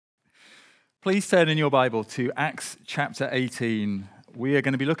Please turn in your Bible to Acts chapter 18. We are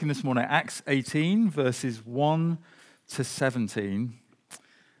going to be looking this morning at Acts 18, verses 1 to 17.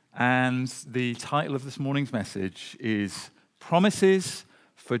 And the title of this morning's message is Promises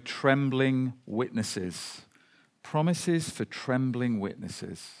for Trembling Witnesses. Promises for Trembling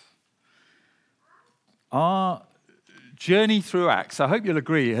Witnesses. Our journey through Acts, I hope you'll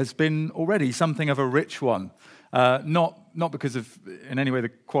agree, has been already something of a rich one. Not because of, in any way, the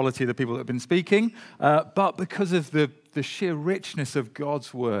quality of the people that have been speaking, but because of the sheer richness of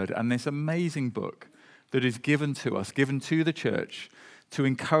God's word and this amazing book that is given to us, given to the church, to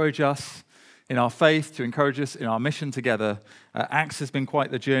encourage us in our faith, to encourage us in our mission together. Acts has been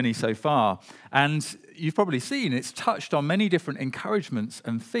quite the journey so far. And you've probably seen it's touched on many different encouragements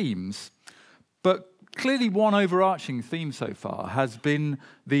and themes, but clearly, one overarching theme so far has been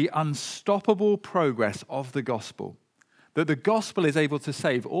the unstoppable progress of the gospel, that the gospel is able to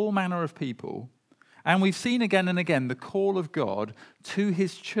save all manner of people. And we've seen again and again the call of God to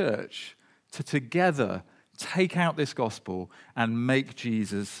his church to together take out this gospel and make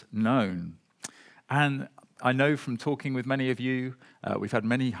Jesus known. And I know from talking with many of you, we've had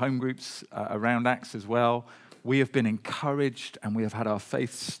many home groups around Acts as well, we have been encouraged and we have had our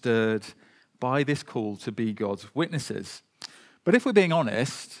faith stirred by this call to be God's witnesses. But if we're being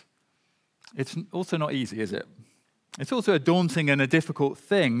honest, it's also not easy, is it? It's also a daunting and a difficult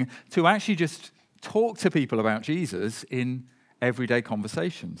thing to actually just talk to people about Jesus in everyday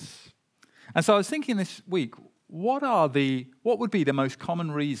conversations. And so I was thinking this week, what would be the most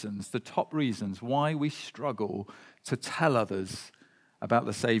common reasons, the top reasons why we struggle to tell others about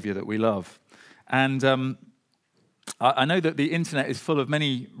the Savior that we love? And I know that the internet is full of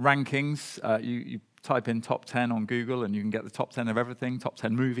many rankings. You type in top 10 on Google and you can get the top 10 of everything, top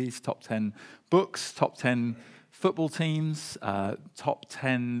 10 movies, top 10 books, top 10 football teams, top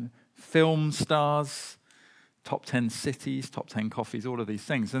 10 film stars, top 10 cities, top 10 coffees, all of these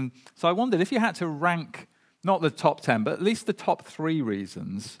things. And so I wondered if you had to rank, not the top 10, but at least the top 3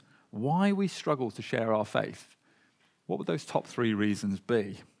 reasons why we struggle to share our faith, what would those top 3 reasons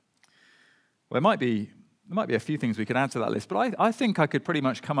be? Well, there might be a few things we could add to that list, but I think I could pretty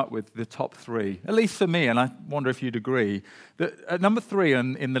much come up with the top 3, at least for me, and I wonder if you'd agree, that at number 3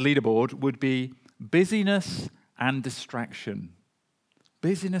 in the leaderboard would be busyness and distraction.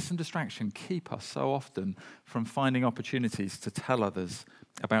 Busyness and distraction keep us so often from finding opportunities to tell others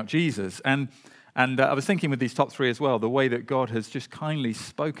about Jesus. And I was thinking with these top 3 as well, the way that God has just kindly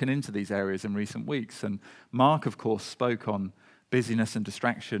spoken into these areas in recent weeks. And Mark, of course, spoke on busyness and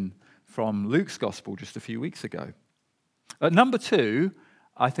distraction from Luke's gospel just a few weeks ago. At number 2,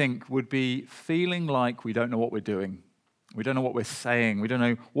 I think, would be feeling like we don't know what we're doing. We don't know what we're saying. We don't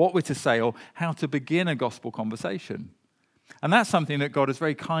know what we're to say or how to begin a gospel conversation. And that's something that God has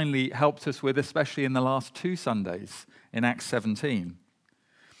very kindly helped us with, especially in the last 2 Sundays in Acts 17.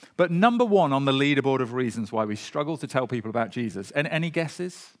 But number 1 on the leaderboard of reasons why we struggle to tell people about Jesus. Any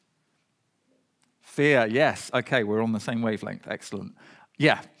guesses? Fear, yes. Okay, we're on the same wavelength. Excellent.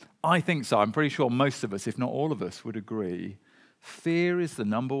 Yeah, I think so. I'm pretty sure most of us, if not all of us, would agree. Fear is the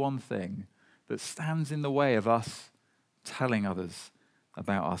number 1 thing that stands in the way of us telling others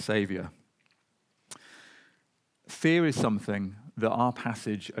about our Savior. Fear is something that our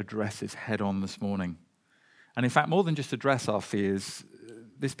passage addresses head on this morning. And in fact, more than just address our fears,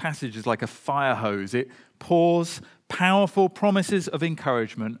 this passage is like a fire hose. It pours powerful promises of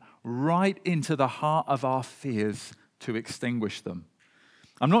encouragement right into the heart of our fears to extinguish them.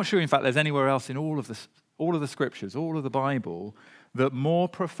 I'm not sure, in fact, there's anywhere else in all of the scriptures, all of the Bible, that more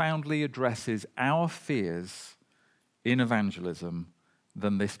profoundly addresses our fears in evangelism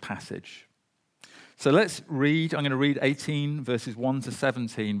than this passage. So let's read. I'm going to read 18 verses 1 to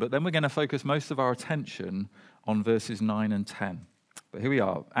 17, but then we're going to focus most of our attention on verses 9 and 10. But here we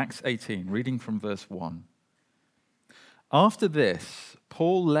are, Acts 18, reading from verse 1. After this,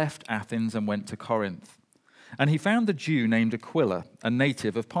 Paul left Athens and went to Corinth. And he found a Jew named Aquila, a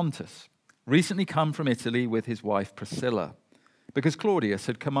native of Pontus, recently come from Italy with his wife Priscilla, because Claudius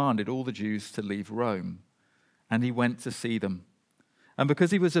had commanded all the Jews to leave Rome. And he went to see them. And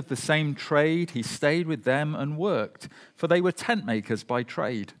because he was of the same trade, he stayed with them and worked, for they were tent makers by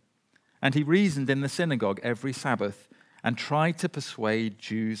trade. And he reasoned in the synagogue every Sabbath and tried to persuade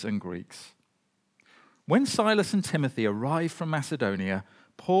Jews and Greeks. When Silas and Timothy arrived from Macedonia,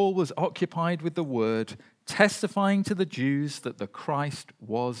 Paul was occupied with the word, testifying to the Jews that the Christ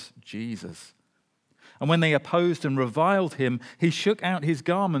was Jesus. And when they opposed and reviled him, he shook out his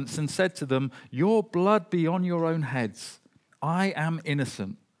garments and said to them, "Your blood be on your own heads. I am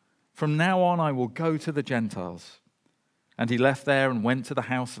innocent. From now on I will go to the Gentiles." And he left there and went to the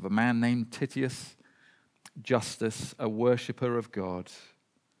house of a man named Titius Justus, a worshipper of God.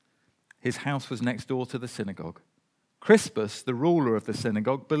 His house was next door to the synagogue. Crispus, the ruler of the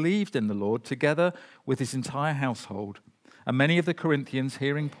synagogue, believed in the Lord together with his entire household. And many of the Corinthians,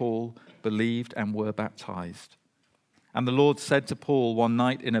 hearing Paul, believed and were baptized. And the Lord said to Paul one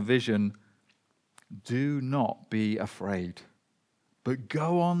night in a vision, "Do not be afraid, but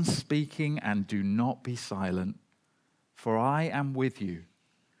go on speaking and do not be silent, for I am with you.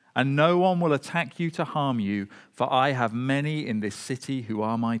 And no one will attack you to harm you, for I have many in this city who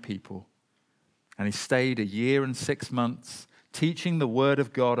are my people." And he stayed 1 year and 6 months, teaching the word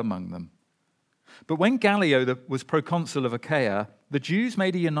of God among them. But when Gallio was proconsul of Achaia, the Jews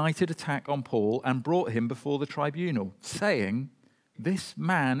made a united attack on Paul and brought him before the tribunal, saying, "This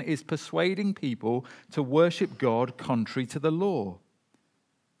man is persuading people to worship God contrary to the law."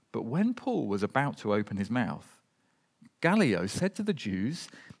 But when Paul was about to open his mouth, Gallio said to the Jews,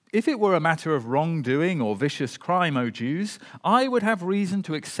 "If it were a matter of wrongdoing or vicious crime, O Jews, I would have reason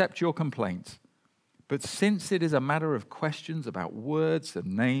to accept your complaint. But since it is a matter of questions about words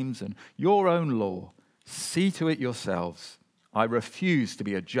and names and your own law, see to it yourselves. I refuse to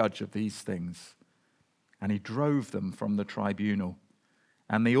be a judge of these things." And he drove them from the tribunal.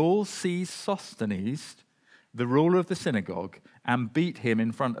 And they all seized Sosthenes, the ruler of the synagogue, and beat him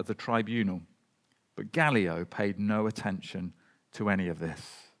in front of the tribunal. But Gallio paid no attention to any of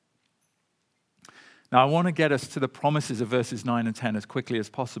this. Now, I want to get us to the promises of verses 9 and 10 as quickly as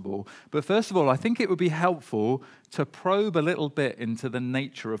possible. But first of all, I think it would be helpful to probe a little bit into the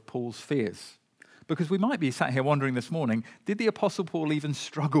nature of Paul's fears. Because we might be sat here wondering this morning, did the Apostle Paul even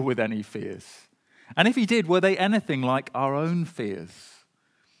struggle with any fears? And if he did, were they anything like our own fears?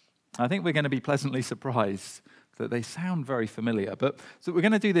 I think we're going to be pleasantly surprised that they sound very familiar. So we're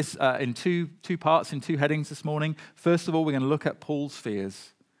going to do this in two parts, in two headings this morning. First of all, we're going to look at Paul's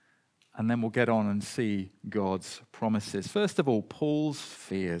fears. And then we'll get on and see God's promises. First of all, Paul's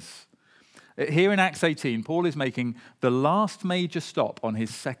fears. Here in Acts 18, Paul is making the last major stop on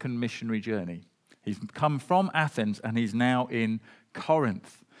his second missionary journey. He's come from Athens and he's now in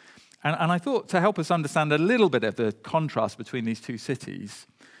Corinth. And I thought to help us understand a little bit of the contrast between these two cities,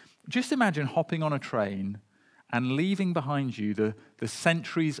 just imagine hopping on a train and leaving behind you the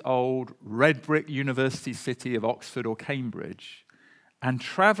centuries-old red brick university city of Oxford or Cambridge, and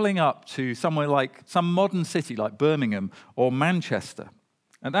traveling up to somewhere like some modern city like Birmingham or Manchester.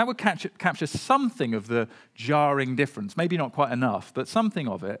 And that would capture something of the jarring difference, maybe not quite enough, but something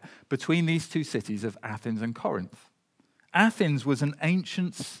of it between these two cities of Athens and Corinth. Athens was an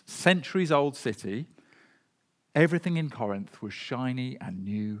ancient, centuries-old city. Everything in Corinth was shiny and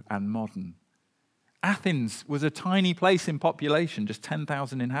new and modern. Athens was a tiny place in population, just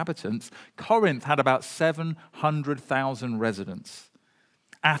 10,000 inhabitants. Corinth had about 700,000 residents.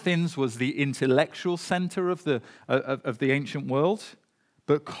 Athens was the intellectual center of the ancient world,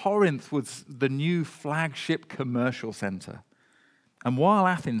 but Corinth was the new flagship commercial center. And while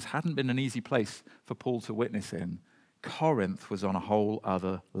Athens hadn't been an easy place for Paul to witness in, Corinth was on a whole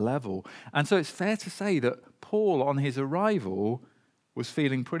other level. And so it's fair to say that Paul, on his arrival, was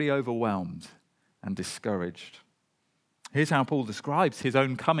feeling pretty overwhelmed and discouraged. Here's how Paul describes his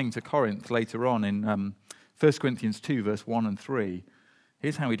own coming to Corinth later on in 1 Corinthians 2, verse 1 and 3.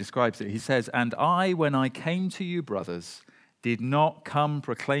 Here's how he describes it. He says, "And I, when I came to you, brothers, did not come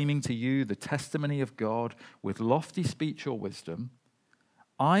proclaiming to you the testimony of God with lofty speech or wisdom.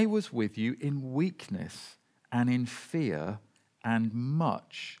 I was with you in weakness and in fear and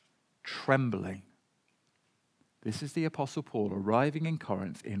much trembling." This is the Apostle Paul arriving in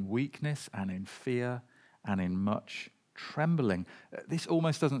Corinth in weakness and in fear and in much trembling. This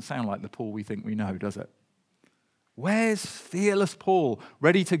almost doesn't sound like the Paul we think we know, does it? Where's fearless Paul,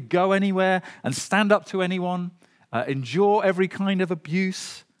 ready to go anywhere and stand up to anyone, endure every kind of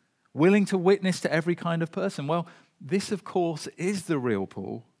abuse, willing to witness to every kind of person? Well, this, of course, is the real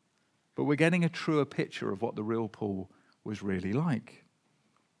Paul, but we're getting a truer picture of what the real Paul was really like.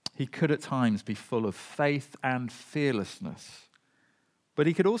 He could at times be full of faith and fearlessness, but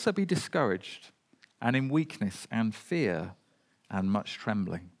he could also be discouraged and in weakness and fear and much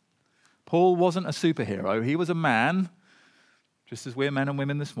trembling. Paul wasn't a superhero. He was a man, just as we're men and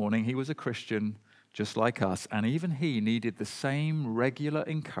women this morning. He was a Christian, just like us. And even he needed the same regular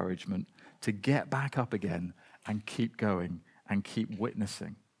encouragement to get back up again and keep going and keep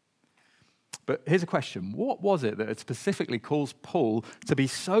witnessing. But here's a question. What was it that had specifically caused Paul to be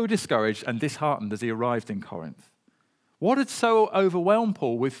so discouraged and disheartened as he arrived in Corinth? What had so overwhelmed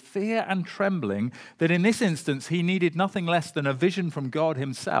Paul with fear and trembling that in this instance he needed nothing less than a vision from God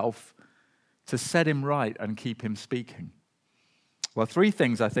himself to set him right and keep him speaking? Well, three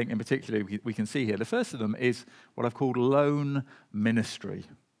things I think in particular we can see here. The first of them is what I've called lone ministry.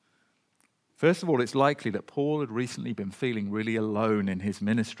 First of all, it's likely that Paul had recently been feeling really alone in his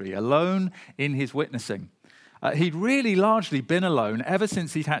ministry, alone in his witnessing. He'd really largely been alone ever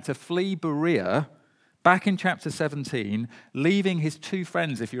since he'd had to flee Berea back in chapter 17, leaving his two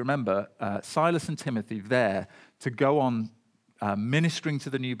friends, if you remember, Silas and Timothy, there to go on ministering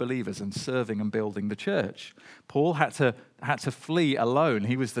to the new believers and serving and building the church. Paul had to flee alone.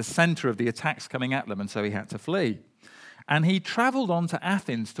 He was the center of the attacks coming at them, and so he had to flee. And he traveled on to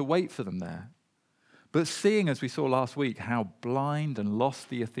Athens to wait for them there. But seeing, as we saw last week, how blind and lost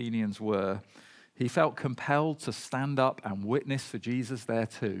the Athenians were, he felt compelled to stand up and witness for Jesus there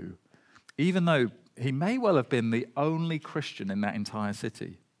too, even though he may well have been the only Christian in that entire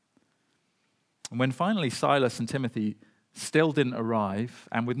city. And when finally Silas and Timothy still didn't arrive,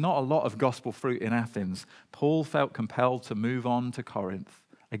 and with not a lot of gospel fruit in Athens, Paul felt compelled to move on to Corinth,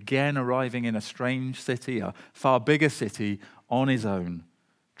 again arriving in a strange city, a far bigger city, on his own,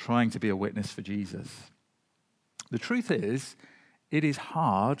 trying to be a witness for Jesus. The truth is, it is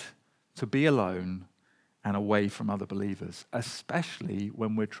hard to be alone and away from other believers, especially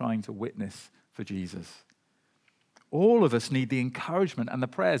when we're trying to witness for Jesus. All of us need the encouragement and the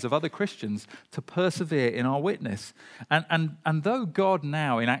prayers of other Christians to persevere in our witness. And though God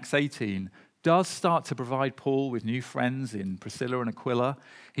now in Acts 18 does start to provide Paul with new friends in Priscilla and Aquila,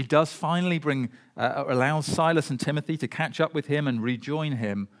 he does finally allows Silas and Timothy to catch up with him and rejoin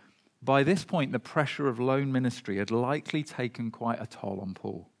him. By this point, the pressure of lone ministry had likely taken quite a toll on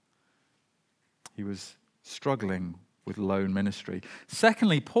Paul. He was struggling with lone ministry.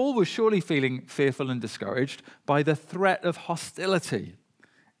 Secondly, Paul was surely feeling fearful and discouraged by the threat of hostility.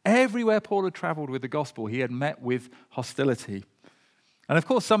 Everywhere Paul had traveled with the gospel, he had met with hostility. And of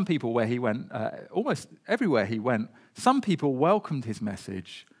course, some people where he went, almost everywhere he went, some people welcomed his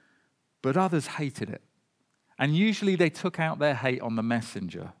message, but others hated it. And usually they took out their hate on the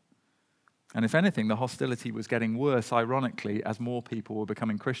messenger. And if anything, the hostility was getting worse, ironically, as more people were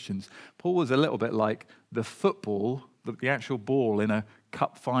becoming Christians. Paul was a little bit like the football, the actual ball in a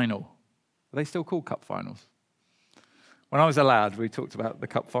cup final. Are they still called cup finals? When I was a lad, we talked about the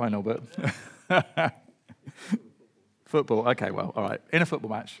cup final, but football, okay, well, all right. In a football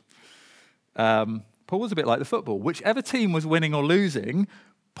match, Paul was a bit like the football. Whichever team was winning or losing,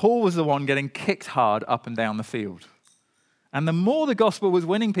 Paul was the one getting kicked hard up and down the field. And the more the gospel was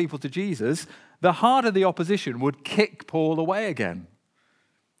winning people to Jesus, the harder the opposition would kick Paul away again.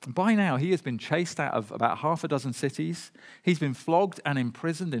 By now, he has been chased out of about half a dozen cities. He's been flogged and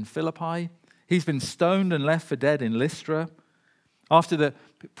imprisoned in Philippi. He's been stoned and left for dead in Lystra. After the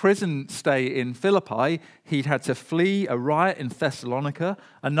prison stay in Philippi, he'd had to flee a riot in Thessalonica,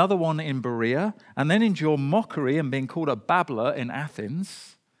 another one in Berea, and then endure mockery and being called a babbler in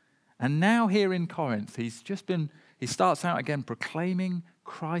Athens. And now here in Corinth, he starts out again proclaiming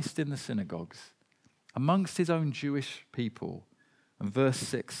Christ in the synagogues amongst his own Jewish people. And verse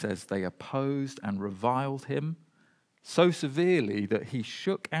 6 says, they opposed and reviled him so severely that he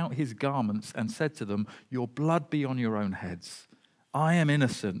shook out his garments and said to them, your blood be on your own heads. I am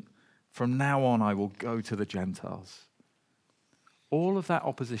innocent. From now on, I will go to the Gentiles. All of that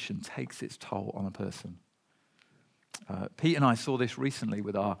opposition takes its toll on a person. Pete and I saw this recently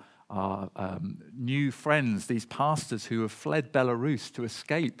with our new friends, these pastors who have fled Belarus to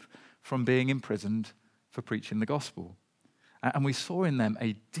escape from being imprisoned for preaching the gospel. And we saw in them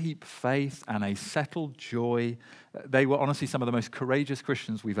a deep faith and a settled joy. They were honestly some of the most courageous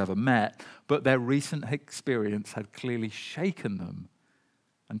Christians we've ever met, but their recent experience had clearly shaken them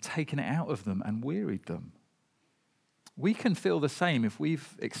and taken it out of them and wearied them. We can feel the same if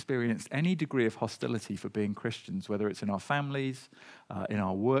we've experienced any degree of hostility for being Christians, whether it's in our families, in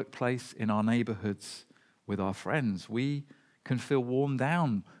our workplace, in our neighborhoods, with our friends. We can feel worn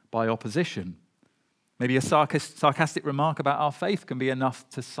down by opposition. Maybe a sarcastic remark about our faith can be enough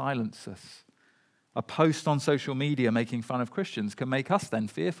to silence us. A post on social media making fun of Christians can make us then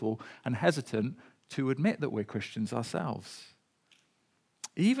fearful and hesitant to admit that we're Christians ourselves.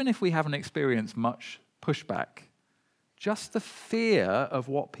 Even if we haven't experienced much pushback, just the fear of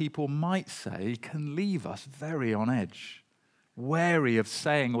what people might say can leave us very on edge, wary of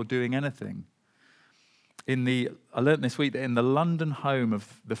saying or doing anything. I learned this week that in the London home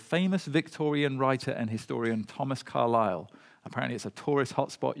of the famous Victorian writer and historian Thomas Carlyle, apparently it's a tourist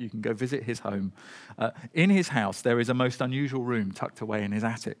hotspot, you can go visit his home. In his house, there is a most unusual room tucked away in his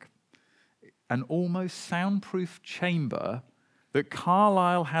attic. An almost soundproof chamber that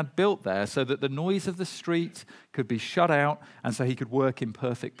Carlyle had built there so that the noise of the street could be shut out and so he could work in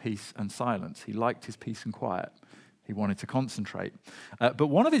perfect peace and silence. He liked his peace and quiet. He wanted to concentrate. But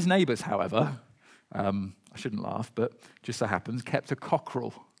one of his neighbours, however, I shouldn't laugh, but just so happens, kept a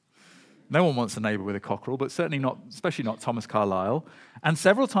cockerel. No one wants a neighbour with a cockerel, but certainly not, especially not Thomas Carlyle. And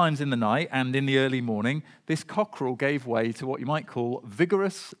several times in the night and in the early morning, this cockerel gave way to what you might call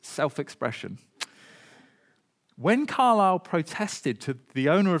vigorous self-expression. When Carlyle protested to the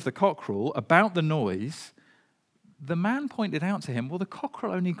owner of the cockerel about the noise, the man pointed out to him, well, the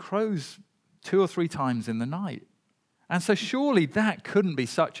cockerel only crows 2 or 3 times in the night. And so surely that couldn't be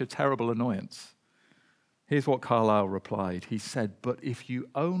such a terrible annoyance. Here's what Carlyle replied. He said, but if you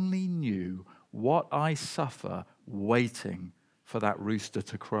only knew what I suffer waiting for that rooster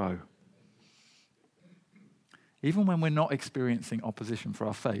to crow. Even when we're not experiencing opposition for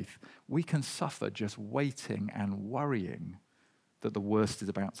our faith, we can suffer just waiting and worrying that the worst is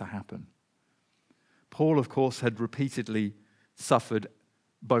about to happen. Paul, of course, had repeatedly suffered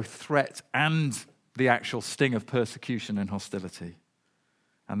both threat and the actual sting of persecution and hostility.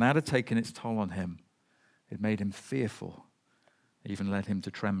 And that had taken its toll on him. It made him fearful, even led him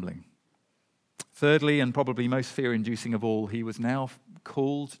to trembling. Thirdly, and probably most fear-inducing of all, he was now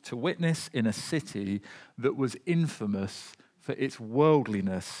called to witness in a city that was infamous for its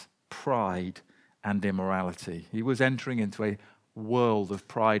worldliness, pride, and immorality. He was entering into a world of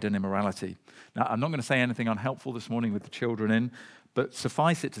pride and immorality. Now, I'm not going to say anything unhelpful this morning with the children in, but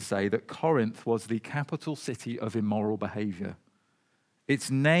suffice it to say that Corinth was the capital city of immoral behavior.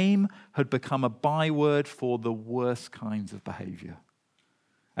 Its name had become a byword for the worst kinds of behavior.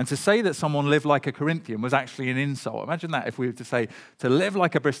 And to say that someone lived like a Corinthian was actually an insult. Imagine that if we were to say to live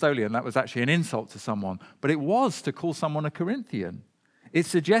like a Bristolian, that was actually an insult to someone. But it was to call someone a Corinthian. It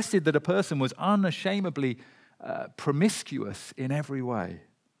suggested that a person was unashamedly promiscuous in every way.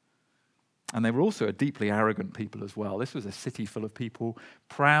 And they were also a deeply arrogant people as well. This was a city full of people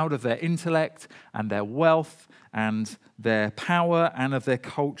proud of their intellect and their wealth and their power and of their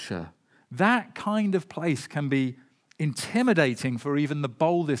culture. That kind of place can be intimidating for even the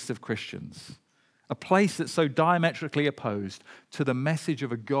boldest of Christians. A place that's so diametrically opposed to the message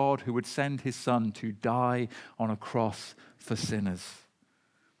of a God who would send his son to die on a cross for sinners.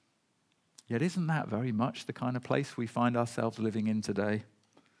 Yet isn't that very much the kind of place we find ourselves living in today?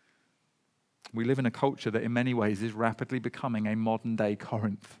 We live in a culture that in many ways is rapidly becoming a modern-day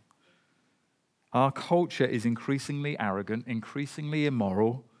Corinth. Our culture is increasingly arrogant, increasingly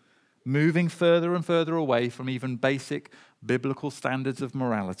immoral, moving further and further away from even basic biblical standards of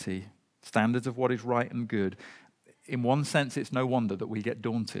morality, standards of what is right and good. In one sense, it's no wonder that we get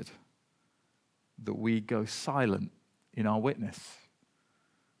daunted, that we go silent in our witness,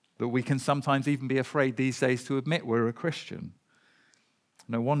 that we can sometimes even be afraid these days to admit we're a Christian.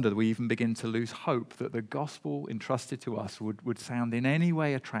 No wonder that we even begin to lose hope that the gospel entrusted to us would sound in any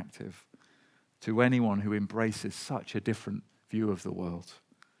way attractive to anyone who embraces such a different view of the world.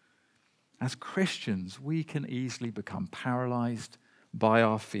 As Christians, we can easily become paralyzed by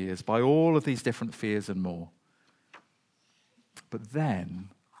our fears, by all of these different fears and more. But then,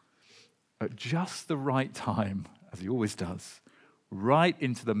 at just the right time, as he always does, right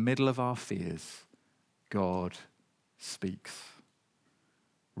into the middle of our fears, God speaks.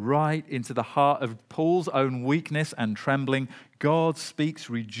 Right into the heart of Paul's own weakness and trembling, God speaks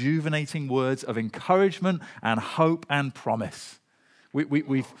rejuvenating words of encouragement and hope and promise.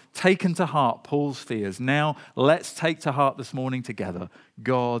 We've taken to heart Paul's fears. Now let's take to heart this morning together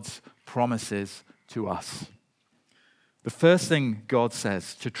God's promises to us. The first thing God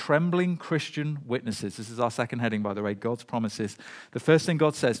says to trembling Christian witnesses, this is our second heading, by the way, God's promises. The first thing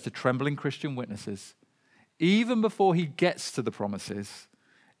God says to trembling Christian witnesses, even before he gets to the promises,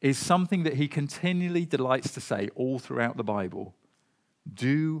 is something that he continually delights to say all throughout the Bible.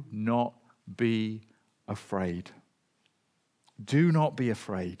 Do not be afraid. Do not be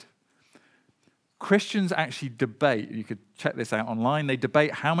afraid. Christians actually debate, you could check this out online, they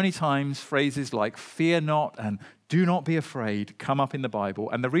debate how many times phrases like fear not and do not be afraid come up in the Bible.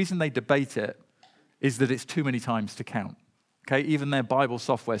 And the reason they debate it is that it's too many times to count. Okay, even their Bible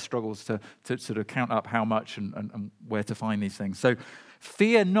software struggles to sort of count up how much and where to find these things. So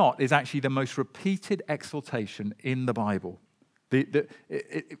fear not is actually the most repeated exhortation in the Bible.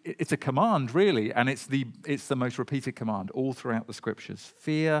 It's a command, really, and it's the most repeated command all throughout the Scriptures.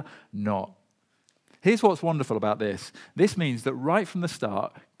 Fear not. Here's what's wonderful about this. This means that right from the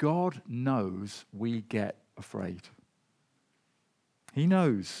start, God knows we get afraid. He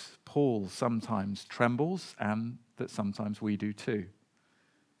knows Paul sometimes trembles and that sometimes we do too.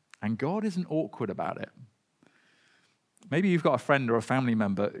 And God isn't awkward about it. Maybe you've got a friend or a family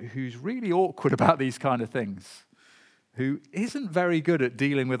member who's really awkward about these kind of things. who isn't very good at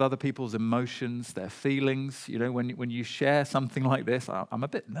dealing with other people's emotions, their feelings. You know, when you share something like this, I'm a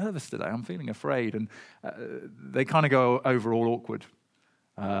bit nervous today, I'm feeling afraid, and they kind of go over all awkward.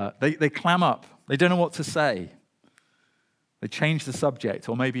 They clam up. They don't know what to say. They change the subject,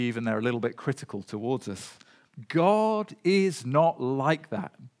 or maybe even they're a little bit critical towards us. God is not like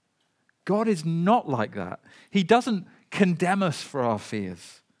that. God is not like that. He doesn't condemn us for our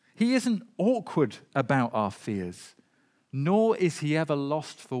fears. He isn't awkward about our fears, nor is he ever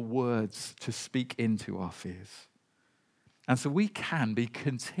lost for words to speak into our fears. And so we can be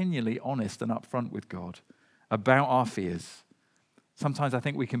continually honest and upfront with God about our fears. Sometimes I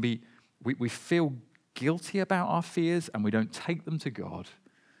think we feel guilty about our fears and we don't take them to God.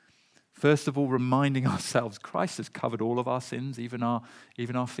 First of all, reminding ourselves Christ has covered all of our sins, even our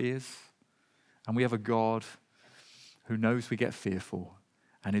fears. And we have a God who knows we get fearful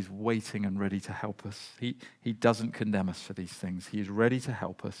and is waiting and ready to help us. He doesn't condemn us for these things. He is ready to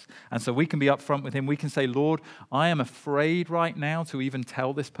help us. And so we can be upfront with him. We can say, Lord, I am afraid right now to even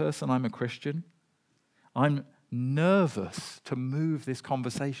tell this person I'm a Christian. I'm nervous to move this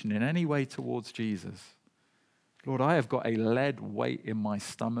conversation in any way towards Jesus. Lord, I have got a lead weight in my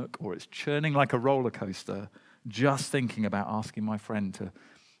stomach, or it's churning like a roller coaster, just thinking about asking my friend to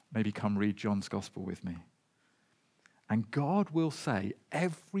maybe come read John's Gospel with me. And God will say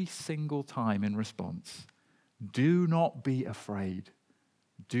every single time in response, do not be afraid,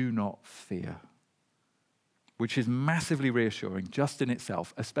 do not fear. Which is massively reassuring just in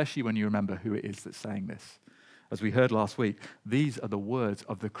itself, especially when you remember who it is that's saying this. As we heard last week, these are the words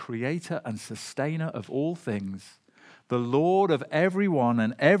of the creator and sustainer of all things, the Lord of everyone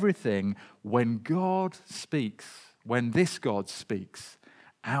and everything. When God speaks, when this God speaks,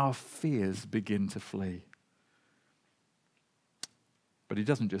 our fears begin to flee. But he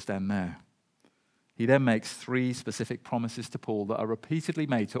doesn't just end there. He then makes 3 specific promises to Paul that are repeatedly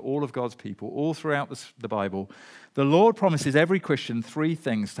made to all of God's people, all throughout the Bible. The Lord promises every Christian 3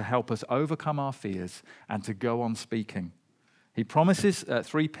 things to help us overcome our fears and to go on speaking. He promises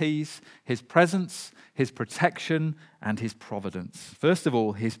 3 P's: his presence, his protection, and his providence. First of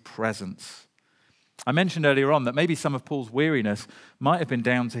all, his presence. I mentioned earlier on that maybe some of Paul's weariness might have been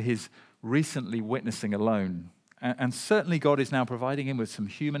down to his recently witnessing alone. And certainly God is now providing him with some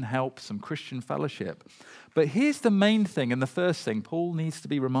human help, some Christian fellowship. But here's the main thing, and the first thing Paul needs to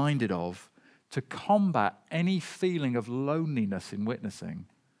be reminded of to combat any feeling of loneliness in witnessing.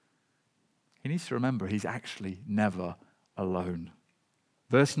 He needs to remember he's actually never alone.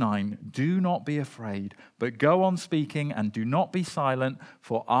 Verse 9, do not be afraid, but go on speaking and do not be silent,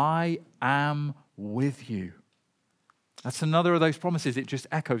 for I am with you. That's another of those promises. It just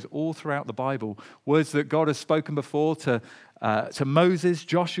echoes all throughout the Bible. Words that God has spoken before to Moses,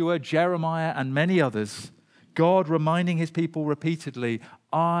 Joshua, Jeremiah, and many others. God reminding his people repeatedly,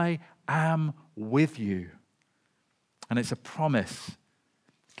 I am with you. And it's a promise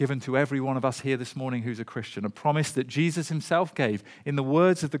given to every one of us here this morning who's a Christian. A promise that Jesus himself gave in the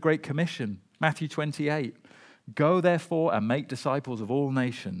words of the Great Commission, Matthew 28. Go therefore and make disciples of all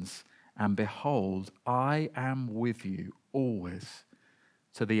nations. And behold, I am with you always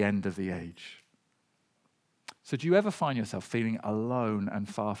to the end of the age. So do you ever find yourself feeling alone and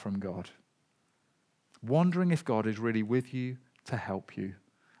far from God? Wondering if God is really with you to help you?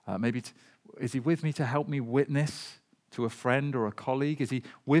 Is he with me to help me witness to a friend or a colleague? Is he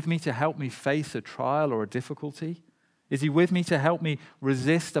with me to help me face a trial or a difficulty? Is he with me to help me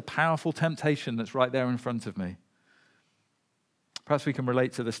resist a powerful temptation that's right there in front of me? Perhaps we can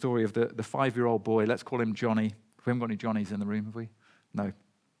relate to the story of the 5-year-old boy. Let's call him Johnny. We haven't got any Johnnies in the room, have we? No.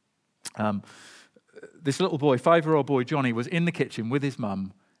 This little boy, 5-year-old boy Johnny, was in the kitchen with his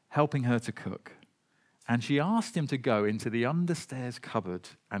mum, helping her to cook. And she asked him to go into the understairs cupboard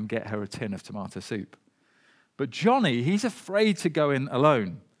and get her a tin of tomato soup. But Johnny, he's afraid to go in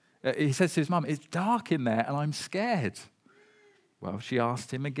alone. He says to his mum, it's dark in there and I'm scared. Well, she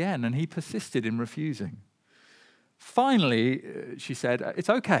asked him again and he persisted in refusing. Finally, she said, it's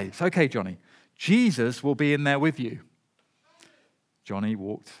okay, Johnny. Jesus will be in there with you. Johnny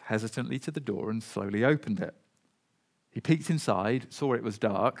walked hesitantly to the door and slowly opened it. He peeked inside, saw it was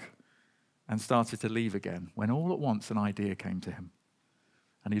dark, and started to leave again, when all at once an idea came to him.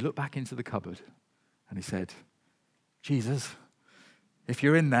 And he looked back into the cupboard and he said, Jesus, if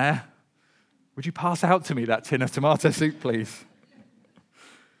you're in there, would you pass out to me that tin of tomato soup, please?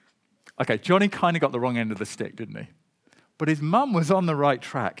 Okay, Johnny kind of got the wrong end of the stick, didn't he? But his mum was on the right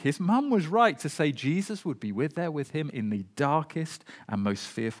track. His mum was right to say Jesus would be there with him in the darkest and most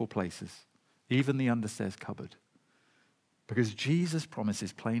fearful places, even the understairs cupboard. Because Jesus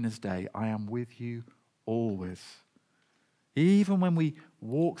promises plain as day, I am with you always. Even when we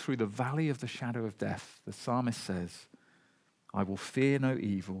walk through the valley of the shadow of death, the psalmist says, I will fear no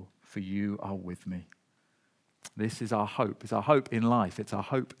evil, for you are with me. This is our hope. It's our hope in life. It's our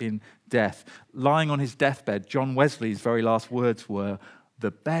hope in death. Lying on his deathbed, John Wesley's very last words were,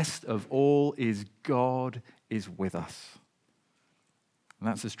 the best of all is God is with us. And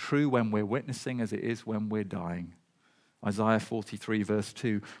that's as true when we're witnessing as it is when we're dying. Isaiah 43 verse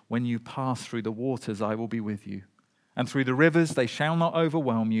 2, when you pass through the waters, I will be with you. And through the rivers, they shall not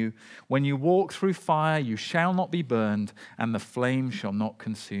overwhelm you. When you walk through fire, you shall not be burned, and the flame shall not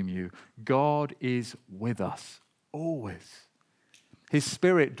consume you. God is with us, always. His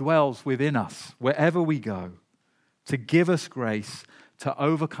Spirit dwells within us wherever we go to give us grace, to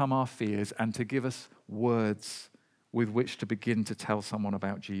overcome our fears, and to give us words with which to begin to tell someone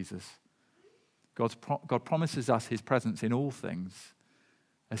about Jesus. God promises us his presence in all things,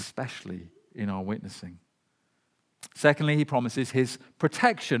 especially in our witnessing. Secondly, he promises his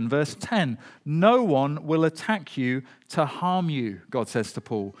protection. Verse 10, no one will attack you to harm you, God says to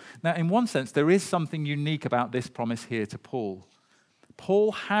Paul. Now, in one sense, there is something unique about this promise here to Paul.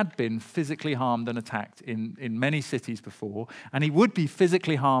 Paul had been physically harmed and attacked in many cities before, and he would be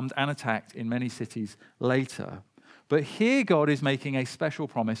physically harmed and attacked in many cities later. But here God is making a special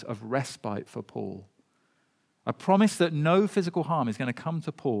promise of respite for Paul. A promise that no physical harm is going to come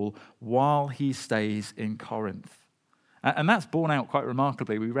to Paul while he stays in Corinth. And that's borne out quite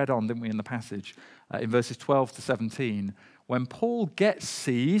remarkably. We read on, didn't we, in the passage, in verses 12 to 17, when Paul gets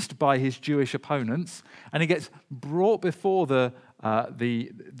seized by his Jewish opponents and he gets brought before the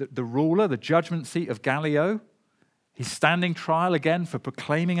ruler, the judgment seat of Gallio. He's standing trial again for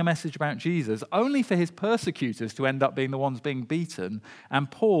proclaiming a message about Jesus, only for his persecutors to end up being the ones being beaten.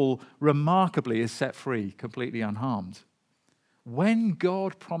 And Paul, remarkably, is set free, completely unharmed. When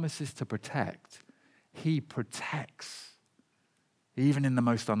God promises to protect, he protects, even in the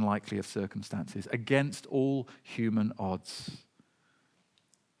most unlikely of circumstances, against all human odds.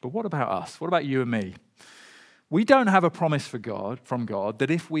 But what about us? What about you and me? We don't have a promise from God that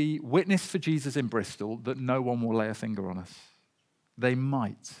if we witness for Jesus in Bristol, that no one will lay a finger on us. They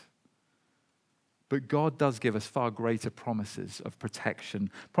might. But God does give us far greater promises of protection,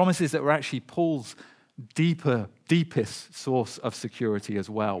 promises that were actually Paul's deepest source of security as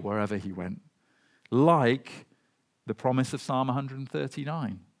well, wherever he went. Like the promise of Psalm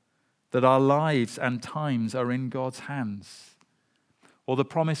 139, that our lives and times are in God's hands. Or the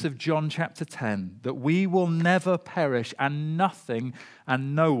promise of John chapter 10, that we will never perish and nothing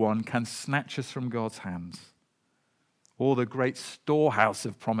and no one can snatch us from God's hands. Or the great storehouse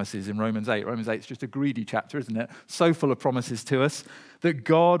of promises in Romans 8. Romans 8 is just a greedy chapter, isn't it? So full of promises to us that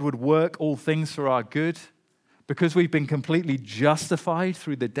God would work all things for our good because we've been completely justified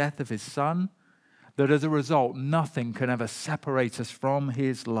through the death of his Son, that as a result, nothing can ever separate us from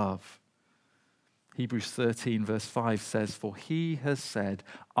his love. Hebrews 13 verse 5 says, for he has said,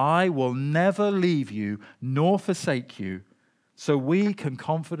 I will never leave you nor forsake you. So we can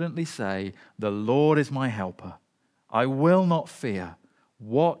confidently say, the Lord is my helper. I will not fear.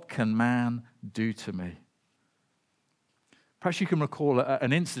 What can man do to me? Perhaps you can recall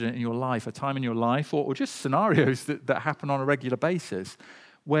an incident in your life, a time in your life, or just scenarios that happen on a regular basis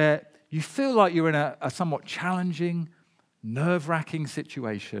where you feel like you're in a somewhat challenging, nerve-wracking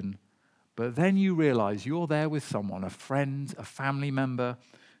situation, but then you realize you're there with someone, a friend, a family member,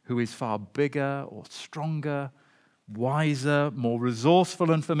 who is far bigger or stronger, wiser, more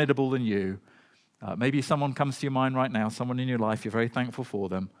resourceful and formidable than you. Maybe someone comes to your mind right now, someone in your life, you're very thankful for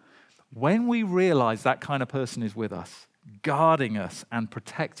them. When we realize that kind of person is with us, guarding us and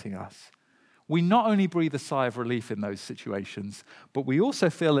protecting us, we not only breathe a sigh of relief in those situations, but we also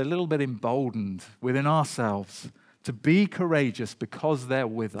feel a little bit emboldened within ourselves to be courageous because they're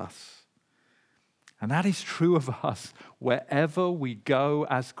with us. And that is true of us wherever we go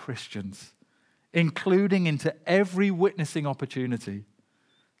as Christians, including into every witnessing opportunity.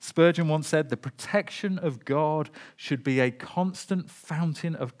 Spurgeon once said, the protection of God should be a constant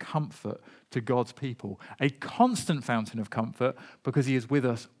fountain of comfort to God's people. A constant fountain of comfort because he is with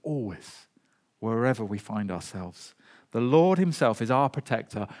us always, wherever we find ourselves. The Lord himself is our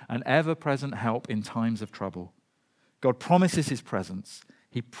protector and ever-present help in times of trouble. God promises his presence.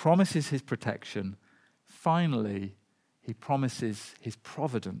 He promises his protection. Finally, he promises his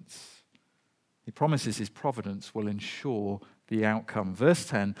providence. He promises his providence will ensure the outcome. Verse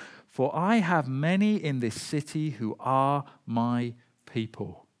 10, for I have many in this city who are my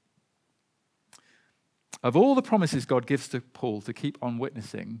people. Of all the promises God gives to Paul to keep on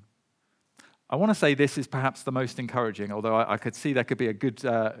witnessing, I want to say this is perhaps the most encouraging, although I could see there could be a good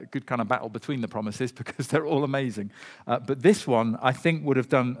kind of battle between the promises because they're all amazing. But this one, I think, would have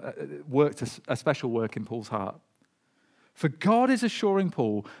worked a special work in Paul's heart. For God is assuring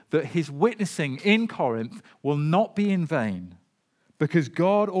Paul that his witnessing in Corinth will not be in vain, because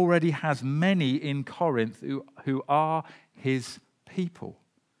God already has many in Corinth who are his people.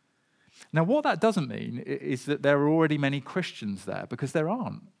 Now, what that doesn't mean is that there are already many Christians there, because there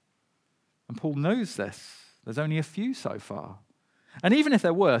aren't. And Paul knows this. There's only a few so far. And even if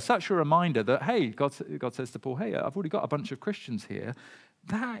there were, such a reminder that, hey, God says to Paul, hey, I've already got a bunch of Christians here,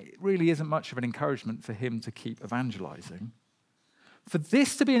 that really isn't much of an encouragement for him to keep evangelizing. For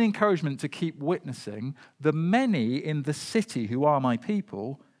this to be an encouragement to keep witnessing, the many in the city who are my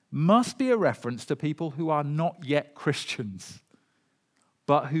people must be a reference to people who are not yet Christians,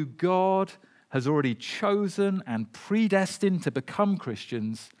 but who God has already chosen and predestined to become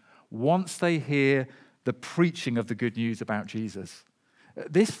Christians once they hear the preaching of the good news about Jesus.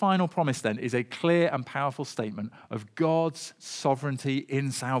 This final promise, then, is a clear and powerful statement of God's sovereignty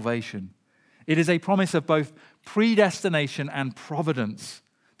in salvation. It is a promise of both predestination and providence,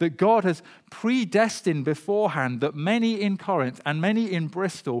 that God has predestined beforehand that many in Corinth and many in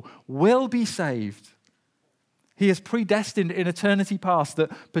Bristol will be saved. He has predestined in eternity past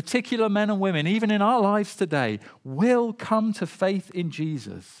that particular men and women, even in our lives today, will come to faith in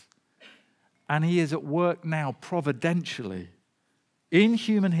Jesus. And he is at work now providentially in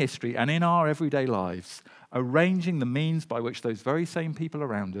human history and in our everyday lives, arranging the means by which those very same people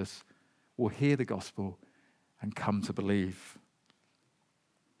around us will hear the gospel and come to believe.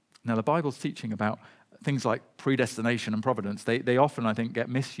 Now, the Bible's teaching about things like predestination and providence, they often, I think, get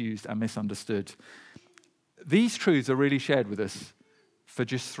misused and misunderstood. These truths are really shared with us for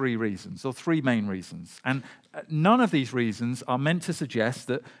just three reasons, or three main reasons. And none of these reasons are meant to suggest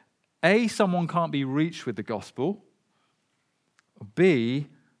that A, someone can't be reached with the gospel, or B,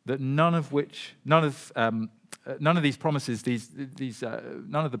 that none of these promises,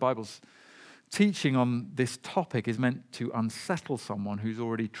 none of the Bible's teaching on this topic is meant to unsettle someone who's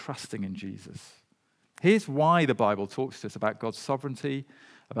already trusting in Jesus. Here's why the Bible talks to us about God's sovereignty,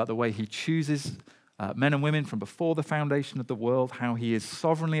 about the way he chooses men and women from before the foundation of the world, how he is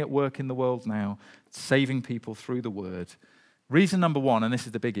sovereignly at work in the world now, saving people through the word. Reason number one, and this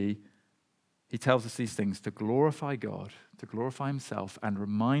is the biggie, he tells us these things to glorify God, to glorify himself, and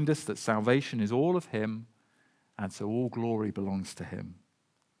remind us that salvation is all of him, and so all glory belongs to him.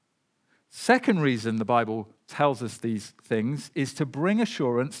 Second reason the Bible tells us these things is to bring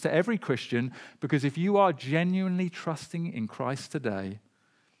assurance to every Christian, because if you are genuinely trusting in Christ today,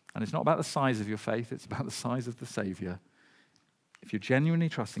 and it's not about the size of your faith, it's about the size of the Savior. If you're genuinely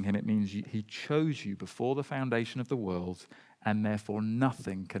trusting him, it means he chose you before the foundation of the world, and therefore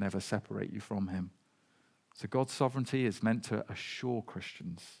nothing can ever separate you from him. So God's sovereignty is meant to assure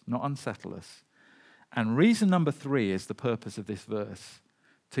Christians, not unsettle us. And reason number three is the purpose of this verse,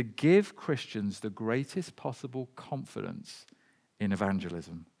 to give Christians the greatest possible confidence in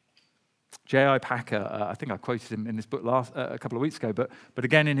evangelism. J.I. Packer, I think I quoted him in this book a couple of weeks ago, but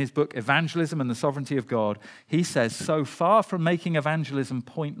again in his book, Evangelism and the Sovereignty of God, he says, so far from making evangelism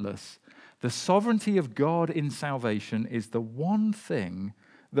pointless, the sovereignty of God in salvation is the one thing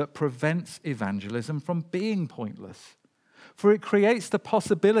that prevents evangelism from being pointless. For it creates the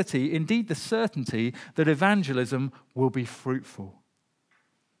possibility, indeed the certainty, that evangelism will be fruitful.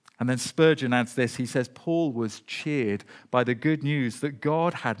 And then Spurgeon adds this, he says, Paul was cheered by the good news that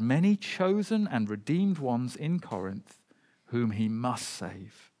God had many chosen and redeemed ones in Corinth, whom he must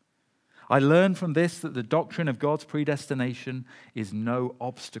save. I learned from this that the doctrine of God's predestination is no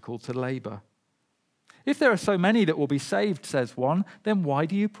obstacle to labor. If there are so many that will be saved, says one, then why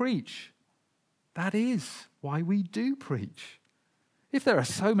do you preach? That is why we do preach. If there are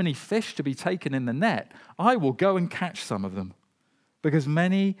so many fish to be taken in the net, I will go and catch some of them. Because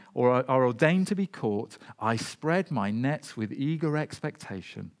many are ordained to be caught, I spread my nets with eager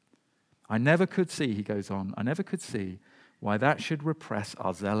expectation. I never could see, he goes on, I never could see why that should repress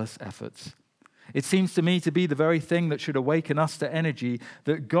our zealous efforts. It seems to me to be the very thing that should awaken us to energy,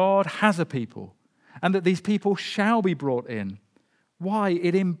 that God has a people, and that these people shall be brought in. Why,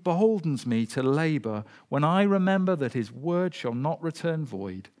 it emboldens me to labor when I remember that his word shall not return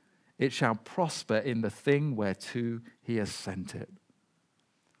void. It shall prosper in the thing whereto he has sent it.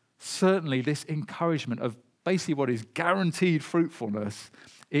 Certainly this encouragement of basically what is guaranteed fruitfulness,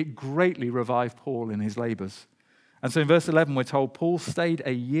 it greatly revived Paul in his labors. And so in verse 11 we're told Paul stayed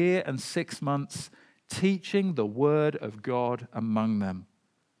 1 year and 6 months teaching the word of God among them.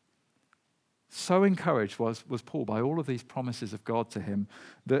 So encouraged was Paul by all of these promises of God to him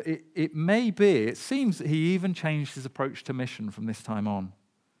that it seems that he even changed his approach to mission from this time on.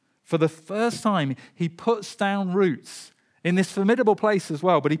 For the first time, he puts down roots in this formidable place as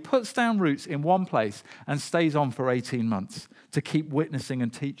well, but he puts down roots in one place and stays on for 18 months to keep witnessing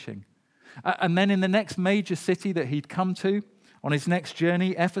and teaching. And then in the next major city that he'd come to, on his next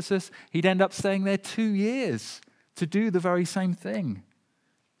journey, Ephesus, he'd end up staying there 2 years to do the very same thing.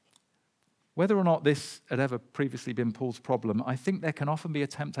 Whether or not this had ever previously been Paul's problem, I think there can often be a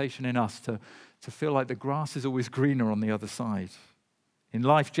temptation in us to feel like the grass is always greener on the other side. In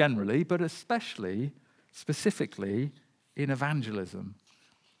life generally, but specifically in evangelism.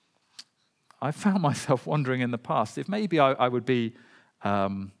 I found myself wondering in the past if maybe I would be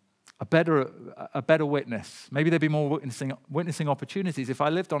a better witness. Maybe there'd be more witnessing opportunities if I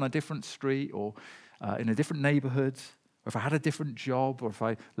lived on a different street or in a different neighborhood, or if I had a different job, or if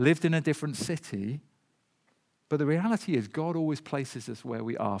I lived in a different city. But the reality is God always places us where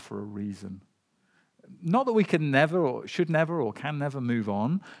we are for a reason. Not that we can never or should never or can never move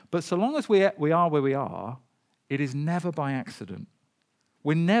on, but so long as we are where we are, it is never by accident.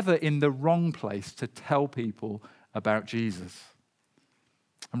 We're never in the wrong place to tell people about Jesus.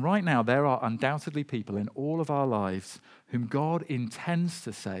 And right now, there are undoubtedly people in all of our lives whom God intends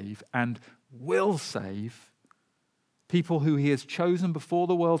to save and will save, people who he has chosen before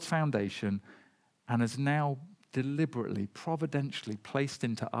the world's foundation and has now deliberately, providentially placed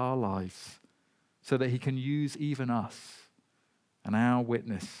into our lives so that he can use even us and our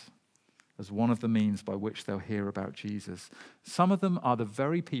witness as one of the means by which they'll hear about Jesus. Some of them are the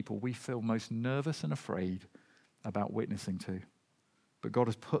very people we feel most nervous and afraid about witnessing to. But God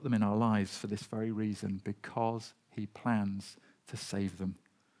has put them in our lives for this very reason, because he plans to save them.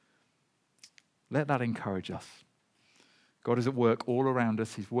 Let that encourage us. God is at work all around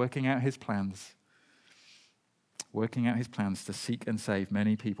us. He's working out his plans to seek and save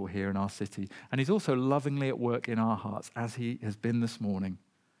many people here in our city. And he's also lovingly at work in our hearts, as he has been this morning.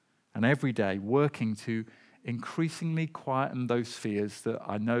 And every day, working to increasingly quieten those fears that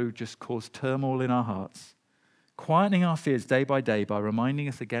I know just cause turmoil in our hearts. Quietening our fears day by day by reminding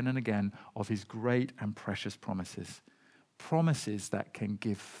us again and again of his great and precious promises. Promises that can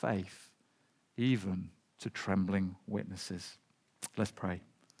give faith even to trembling witnesses. Let's pray.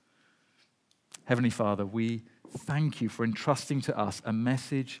 Heavenly Father, we thank you for entrusting to us a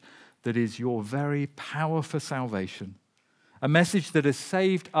message that is your very power for salvation. A message that has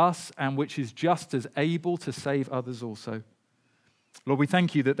saved us and which is just as able to save others also. Lord, we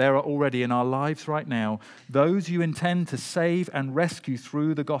thank you that there are already in our lives right now those you intend to save and rescue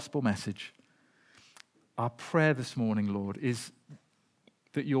through the gospel message. Our prayer this morning, Lord, is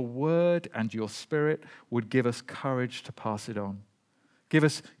that your word and your spirit would give us courage to pass it on. Give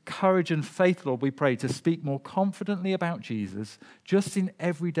us courage and faith, Lord, we pray, to speak more confidently about Jesus just in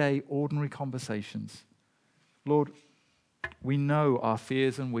everyday, ordinary conversations. Lord, we know our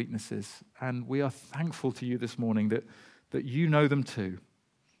fears and weaknesses, and we are thankful to you this morning that you know them too,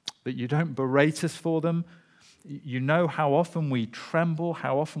 that you don't berate us for them. You know how often we tremble,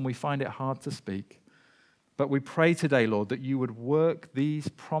 how often we find it hard to speak. But we pray today, Lord, that you would work these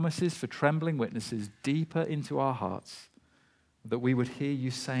promises for trembling witnesses deeper into our hearts, that we would hear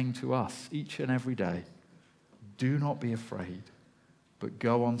you saying to us each and every day, do not be afraid, but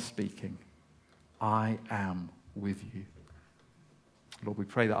go on speaking. I am with you. Lord, we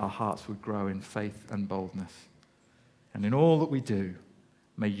pray that our hearts would grow in faith and boldness. And in all that we do,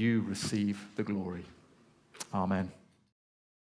 may you receive the glory. Amen.